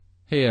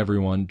Hey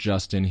everyone,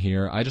 Justin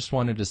here. I just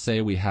wanted to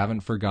say we haven't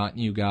forgotten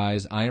you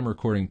guys. I am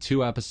recording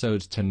 2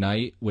 episodes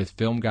tonight with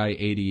Film Guy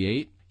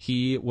 88.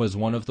 He was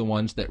one of the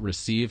ones that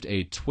received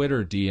a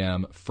Twitter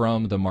DM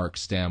from the Mark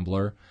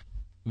Stambler.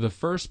 The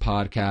first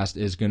podcast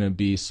is going to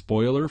be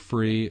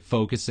spoiler-free,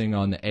 focusing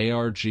on the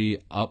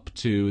ARG up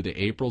to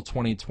the April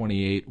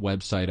 2028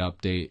 website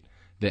update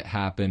that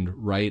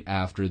happened right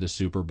after the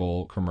Super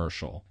Bowl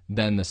commercial.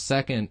 Then the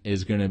second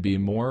is going to be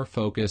more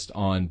focused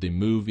on the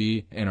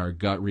movie and our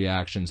gut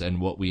reactions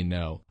and what we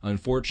know.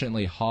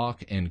 Unfortunately,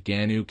 Hawk and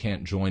Ganu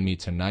can't join me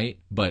tonight,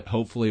 but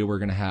hopefully we're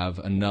going to have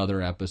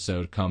another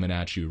episode coming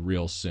at you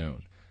real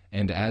soon.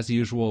 And as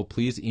usual,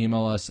 please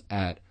email us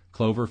at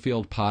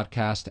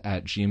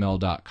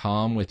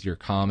cloverfieldpodcast@gmail.com with your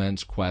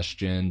comments,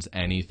 questions,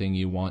 anything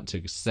you want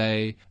to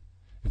say.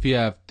 If you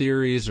have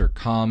theories or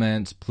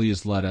comments,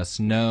 please let us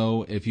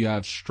know. If you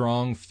have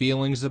strong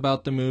feelings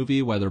about the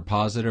movie, whether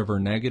positive or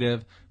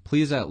negative,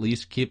 please at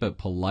least keep it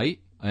polite,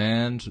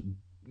 and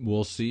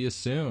we'll see you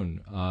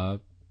soon.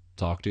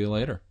 Talk to you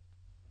later.